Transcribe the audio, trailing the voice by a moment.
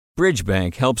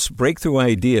Bridgebank helps breakthrough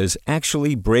ideas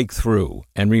actually break through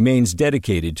and remains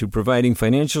dedicated to providing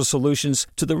financial solutions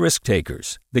to the risk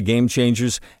takers, the game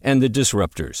changers, and the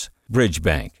disruptors.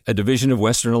 Bridgebank, a division of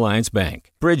Western Alliance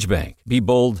Bank. Bridgebank, be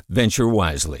bold, venture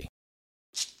wisely.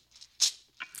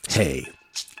 Hey,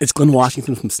 it's Glenn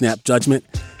Washington from Snap Judgment.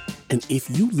 And if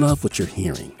you love what you're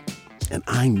hearing, and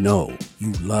I know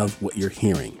you love what you're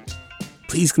hearing,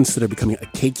 please consider becoming a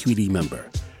KQED member.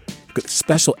 You get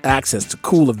special access to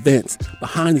cool events,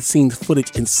 behind-the-scenes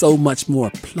footage, and so much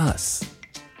more. Plus,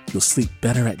 you'll sleep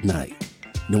better at night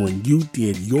knowing you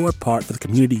did your part for the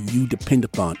community you depend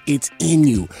upon. It's in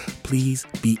you. Please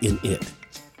be in it.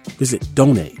 Visit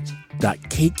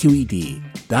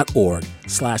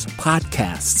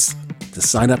donate.kqed.org/podcasts to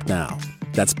sign up now.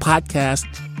 That's podcast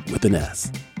with an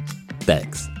S.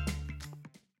 Thanks.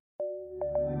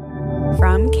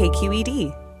 From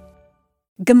KQED.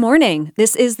 Good morning.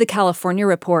 This is the California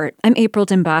Report. I'm April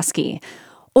Dimboski.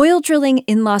 Oil drilling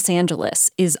in Los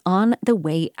Angeles is on the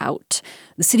way out.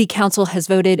 The city council has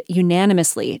voted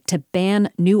unanimously to ban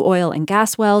new oil and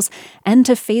gas wells and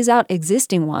to phase out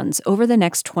existing ones over the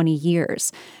next 20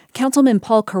 years. Councilman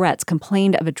Paul Koretz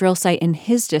complained of a drill site in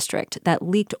his district that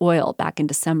leaked oil back in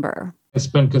December. It's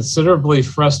been considerably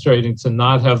frustrating to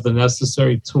not have the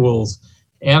necessary tools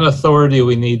and authority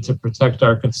we need to protect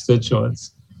our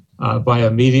constituents by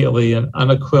immediately and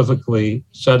unequivocally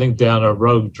shutting down a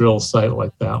rogue drill site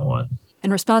like that one.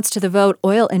 In response to the vote,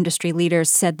 oil industry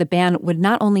leaders said the ban would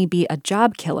not only be a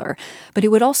job killer, but it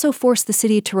would also force the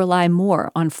city to rely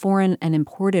more on foreign and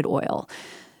imported oil.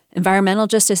 Environmental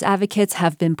justice advocates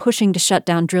have been pushing to shut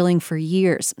down drilling for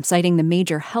years, citing the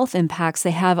major health impacts they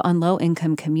have on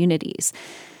low-income communities.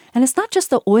 And it's not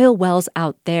just the oil wells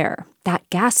out there. That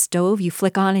gas stove you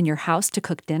flick on in your house to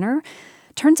cook dinner,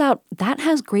 turns out that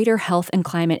has greater health and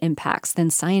climate impacts than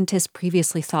scientists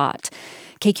previously thought.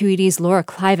 KQED's Laura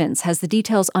Klivans has the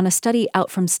details on a study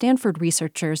out from Stanford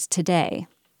researchers today.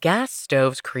 Gas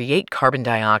stoves create carbon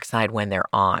dioxide when they're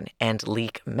on and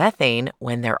leak methane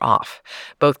when they're off.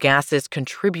 Both gases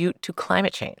contribute to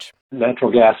climate change.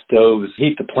 Natural gas stoves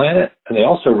heat the planet, and they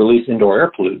also release indoor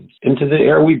air pollutants into the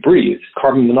air we breathe,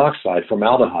 carbon monoxide,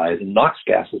 formaldehyde, and NOx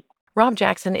gases. Rob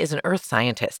Jackson is an earth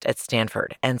scientist at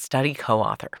Stanford and study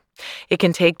co-author. It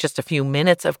can take just a few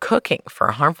minutes of cooking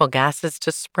for harmful gases to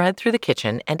spread through the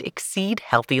kitchen and exceed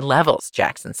healthy levels,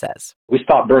 Jackson says. We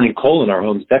stopped burning coal in our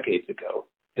homes decades ago.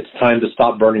 It's time to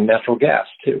stop burning natural gas,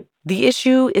 too. The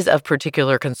issue is of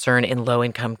particular concern in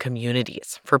low-income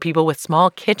communities for people with small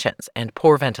kitchens and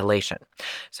poor ventilation.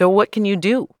 So what can you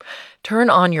do? Turn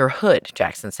on your hood,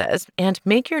 Jackson says, and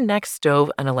make your next stove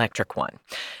an electric one.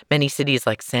 Many cities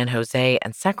like San Jose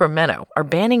and Sacramento are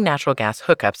banning natural gas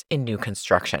hookups in new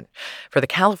construction. For the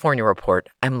California Report,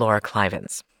 I'm Laura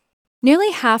Klivans.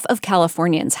 Nearly half of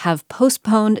Californians have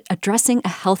postponed addressing a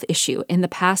health issue in the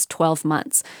past 12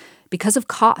 months. Because of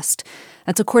cost.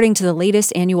 That's according to the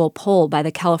latest annual poll by the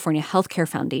California Healthcare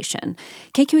Foundation.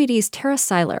 KQED's Tara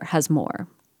Siler has more.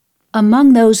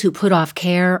 Among those who put off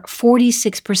care,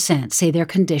 46% say their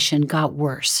condition got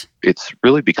worse. It's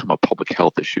really become a public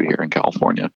health issue here in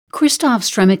California. Christoph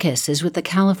Stremikis is with the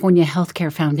California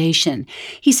Healthcare Foundation.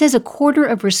 He says a quarter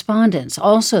of respondents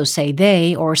also say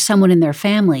they or someone in their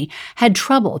family had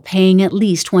trouble paying at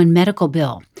least one medical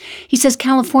bill. He says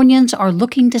Californians are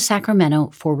looking to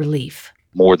Sacramento for relief.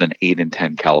 More than 8 in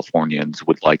 10 Californians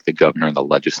would like the governor and the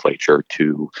legislature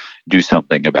to do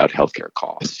something about healthcare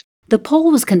costs. The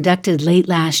poll was conducted late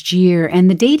last year, and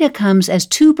the data comes as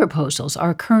 2 proposals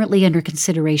are currently under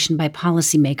consideration by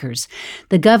policymakers.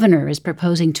 The governor is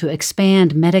proposing to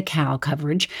expand Medi-Cal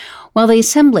coverage, while the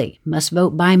Assembly must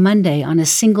vote by Monday on a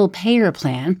single-payer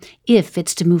plan if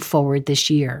it's to move forward this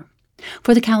year.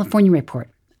 For the California Report,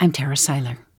 I'm Tara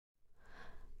Siler.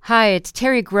 Hi, it's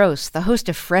Terry Gross, the host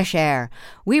of Fresh Air.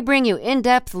 We bring you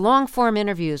in-depth, long-form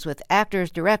interviews with actors,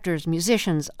 directors,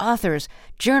 musicians, authors,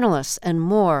 journalists, and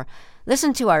more.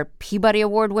 Listen to our Peabody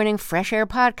Award-winning Fresh Air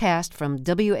podcast from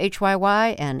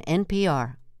WHYY and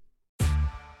NPR.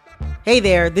 Hey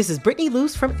there, this is Brittany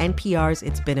Luce from NPR's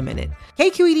It's Been a Minute.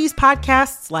 KQED's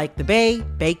podcasts like The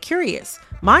Bay Curious,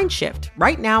 Mind Shift,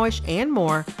 Right Nowish, and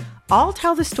more all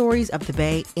tell the stories of the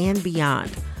Bay and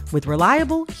beyond with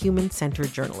reliable,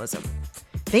 human-centered journalism.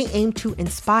 They aim to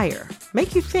inspire,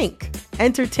 make you think,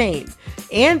 entertain,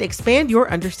 and expand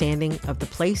your understanding of the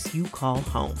place you call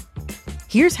home.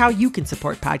 Here's how you can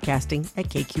support podcasting at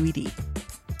KQED.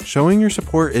 Showing your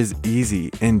support is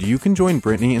easy, and you can join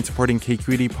Brittany in supporting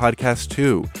KQED Podcast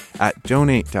too at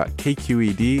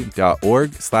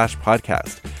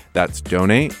donate.kqed.org/podcast. That's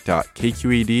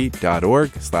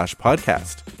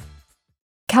donate.kqed.org/podcast.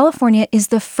 California is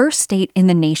the first state in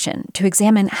the nation to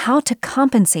examine how to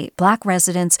compensate Black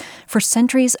residents for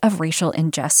centuries of racial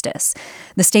injustice.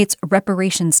 The state's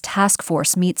Reparations Task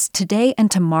Force meets today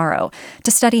and tomorrow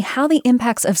to study how the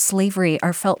impacts of slavery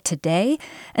are felt today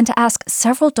and to ask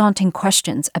several daunting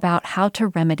questions about how to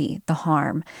remedy the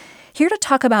harm. Here to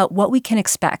talk about what we can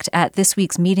expect at this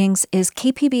week's meetings is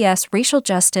KPBS racial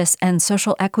justice and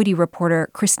social equity reporter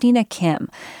Christina Kim.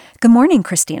 Good morning,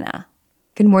 Christina.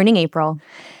 Good morning, April.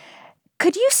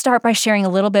 Could you start by sharing a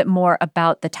little bit more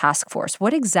about the task force?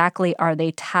 What exactly are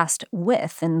they tasked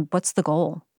with, and what's the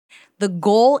goal? The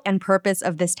goal and purpose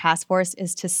of this task force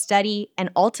is to study and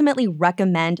ultimately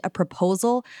recommend a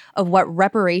proposal of what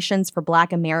reparations for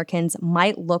Black Americans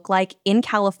might look like in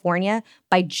California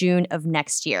by June of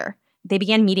next year. They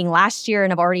began meeting last year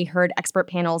and have already heard expert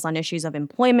panels on issues of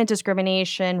employment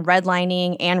discrimination,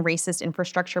 redlining, and racist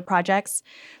infrastructure projects.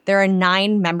 There are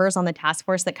 9 members on the task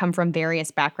force that come from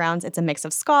various backgrounds. It's a mix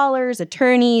of scholars,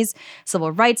 attorneys,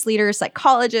 civil rights leaders,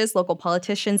 psychologists, local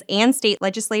politicians, and state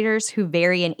legislators who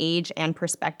vary in age and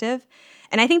perspective.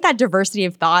 And I think that diversity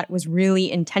of thought was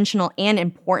really intentional and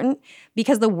important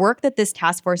because the work that this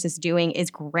task force is doing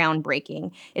is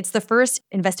groundbreaking. It's the first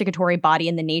investigatory body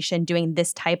in the nation doing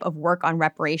this type of work on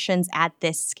reparations at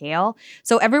this scale.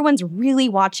 So everyone's really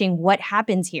watching what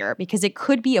happens here because it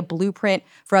could be a blueprint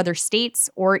for other states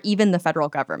or even the federal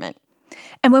government.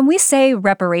 And when we say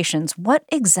reparations, what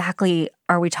exactly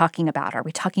are we talking about? Are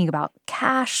we talking about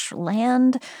cash,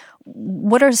 land?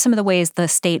 What are some of the ways the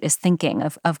state is thinking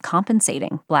of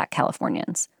compensating Black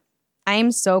Californians? I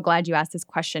am so glad you asked this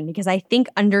question because I think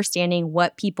understanding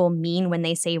what people mean when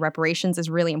they say reparations is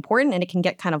really important and it can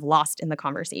get kind of lost in the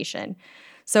conversation.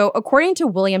 So according to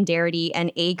William Darity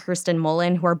and A. Kirsten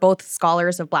Mullen, who are both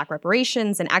scholars of Black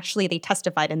reparations, and actually they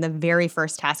testified in the very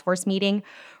first task force meeting,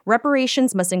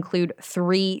 reparations must include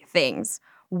 3 things.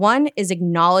 1 is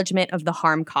acknowledgement of the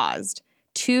harm caused.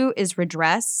 2 is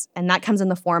redress, and that comes in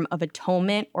the form of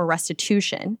atonement or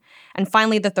restitution. And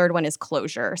finally, the 3rd one is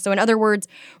closure. So in other words,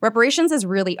 reparations is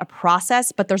really a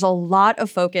process, but there's a lot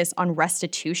of focus on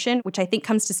restitution, which I think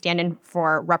comes to stand in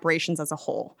for reparations as a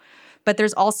whole. But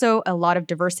there's also a lot of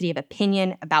diversity of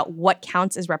opinion about what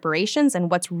counts as reparations and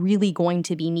what's really going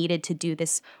to be needed to do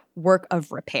this work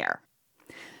of repair.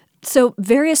 So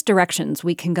various directions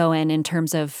we can go in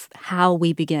terms of how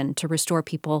we begin to restore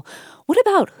people. What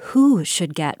about who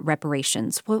should get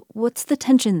reparations? What's the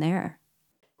tension there?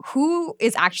 Who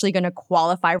is actually going to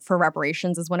qualify for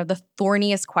reparations is one of the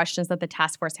thorniest questions that the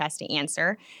task force has to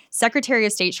answer. Secretary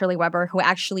of State Shirley Weber, who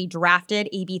actually drafted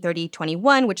AB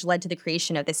 3021, which led to the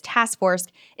creation of this task force,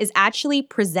 is actually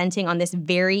presenting on this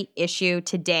very issue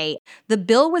today. The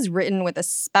bill was written with a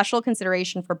special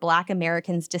consideration for Black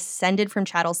Americans descended from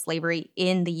chattel slavery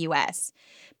in the U.S.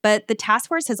 But the task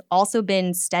force has also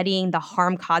been studying the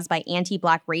harm caused by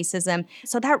anti-Black racism.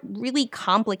 So that really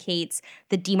complicates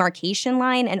the demarcation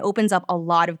line and opens up a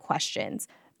lot of questions.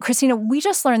 Christina, we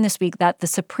just learned this week that the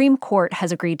Supreme Court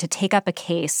has agreed to take up a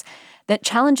case that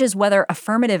challenges whether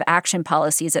affirmative action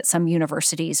policies at some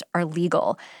universities are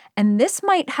legal. And this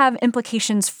might have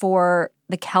implications for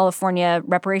the California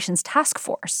Reparations Task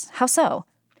Force. How so?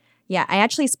 Yeah, I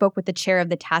actually spoke with the chair of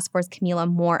the task force, Camila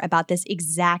Moore, about this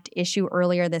exact issue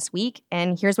earlier this week,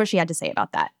 and here's what she had to say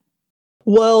about that.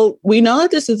 Well, we know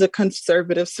that this is a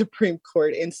conservative Supreme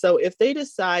Court, and so if they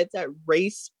decide that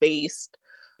race-based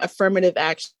affirmative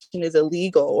action is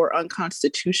illegal or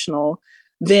unconstitutional,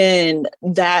 then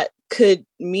that could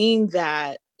mean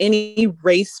that any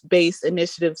race-based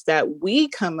initiatives that we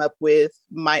come up with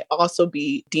might also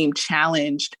be deemed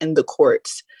challenged in the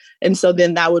courts. And so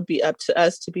then that would be up to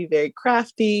us to be very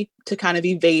crafty to kind of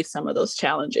evade some of those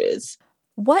challenges.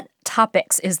 What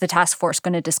topics is the task force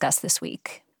going to discuss this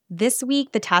week? This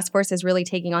week, the task force is really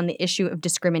taking on the issue of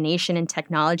discrimination in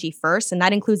technology first, and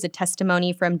that includes a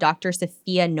testimony from Dr.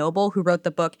 Sophia Noble, who wrote the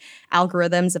book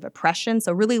Algorithms of Oppression.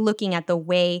 So really looking at the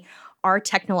way our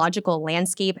technological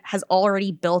landscape has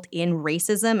already built in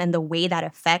racism and the way that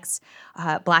affects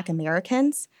Black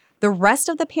Americans. The rest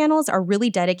of the panels are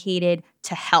really dedicated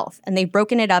to health, and they've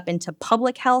broken it up into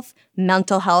public health,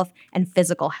 mental health, and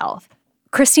physical health.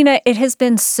 Christina, it has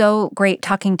been so great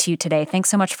talking to you today. Thanks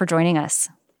so much for joining us.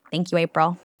 Thank you,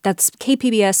 April. That's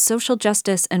KPBS social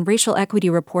justice and racial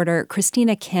equity reporter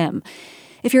Christina Kim.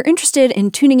 If you're interested in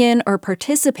tuning in or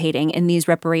participating in these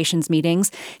reparations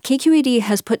meetings, KQED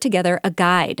has put together a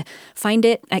guide. Find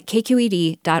it at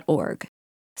kqed.org.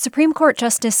 Supreme Court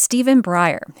Justice Stephen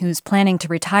Breyer, who's planning to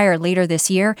retire later this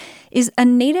year, is a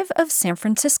native of San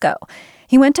Francisco.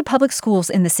 He went to public schools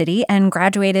in the city and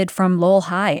graduated from Lowell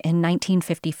High in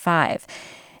 1955.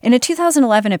 In a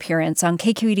 2011 appearance on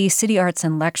KQED City Arts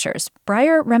and Lectures,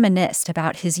 Breyer reminisced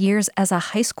about his years as a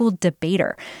high school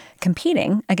debater,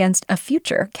 competing against a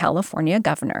future California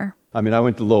governor. I mean, I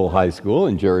went to Lowell High School,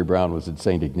 and Jerry Brown was at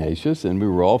St. Ignatius, and we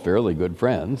were all fairly good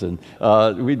friends. And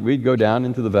we'd go down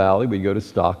into the valley. We'd go to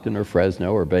Stockton or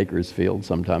Fresno or Bakersfield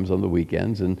sometimes on the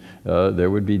weekends, and there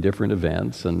would be different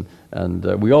events. And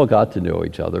we all got to know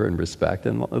each other and respect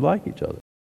and like each other.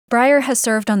 Breyer has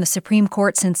served on the Supreme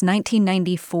Court since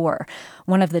 1994.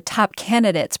 One of the top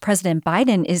candidates President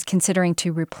Biden is considering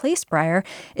to replace Breyer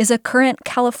is a current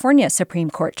California Supreme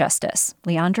Court Justice,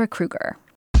 Leandra Kruger.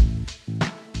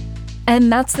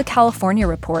 And that's the California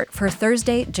Report for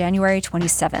Thursday, January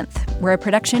 27th. We're a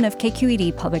production of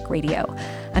KQED Public Radio.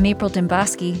 I'm April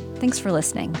Dimboski. Thanks for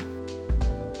listening.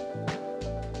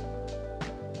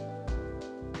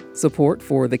 Support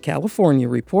for the California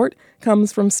Report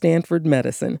comes from Stanford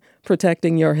Medicine,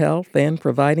 protecting your health and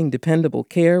providing dependable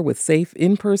care with safe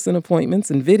in-person appointments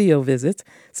and video visits.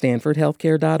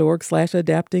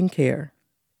 StanfordHealthcare.org/adaptingcare.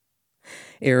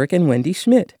 Eric and Wendy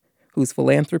Schmidt, whose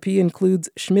philanthropy includes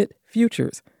Schmidt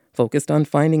Futures, focused on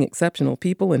finding exceptional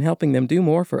people and helping them do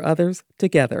more for others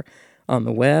together, on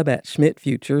the web at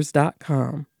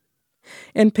schmidtfutures.com.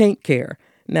 And Paint Care,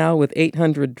 now with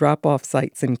 800 drop-off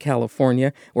sites in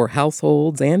California where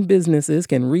households and businesses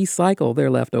can recycle their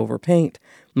leftover paint.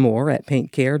 More at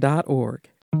paintcare.org.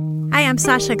 Hi, I'm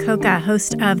Sasha Koka,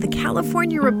 host of the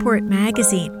California Report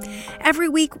magazine. Every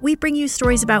week, we bring you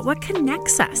stories about what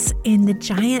connects us in the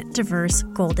giant, diverse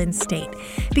Golden State.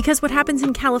 Because what happens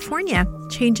in California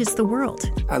changes the world.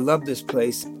 I love this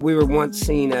place. We were once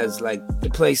seen as like the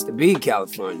place to be,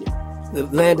 California. The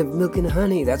land of milk and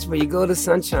honey. That's where you go to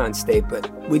Sunshine State,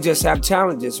 but we just have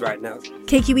challenges right now.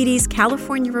 KQED's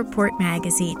California Report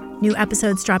magazine. New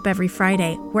episodes drop every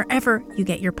Friday, wherever you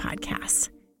get your podcasts.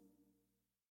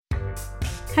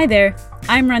 Hi there,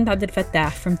 I'm Randa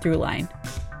Abdel-Fattah from Throughline.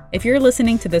 If you're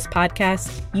listening to this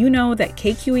podcast, you know that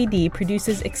KQED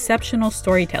produces exceptional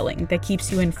storytelling that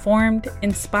keeps you informed,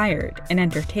 inspired, and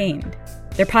entertained.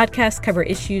 Their podcasts cover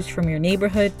issues from your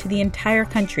neighborhood to the entire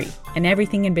country and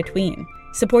everything in between.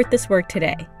 Support this work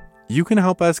today. You can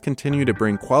help us continue to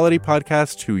bring quality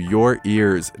podcasts to your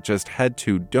ears. Just head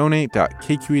to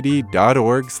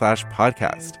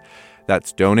donate.kqed.org/podcast.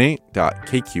 That's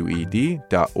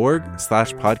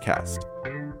donate.kqed.org/podcast.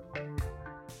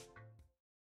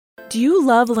 Do you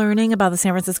love learning about the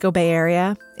San Francisco Bay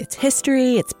Area? Its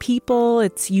history, its people,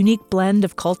 its unique blend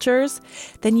of cultures?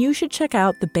 Then you should check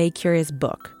out the Bay Curious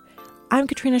book. I'm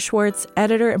Katrina Schwartz,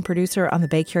 editor and producer on the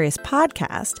Bay Curious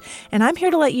podcast, and I'm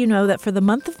here to let you know that for the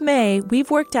month of May, we've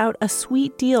worked out a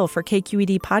sweet deal for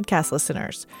KQED podcast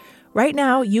listeners. Right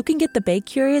now, you can get the Bay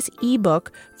Curious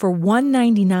ebook for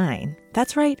 $1.99.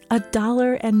 That's right,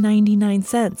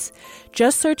 $1.99.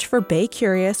 Just search for Bay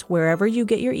Curious wherever you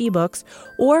get your ebooks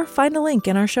or find a link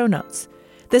in our show notes.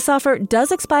 This offer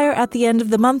does expire at the end of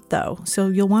the month, though, so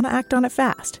you'll want to act on it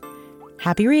fast.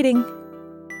 Happy reading!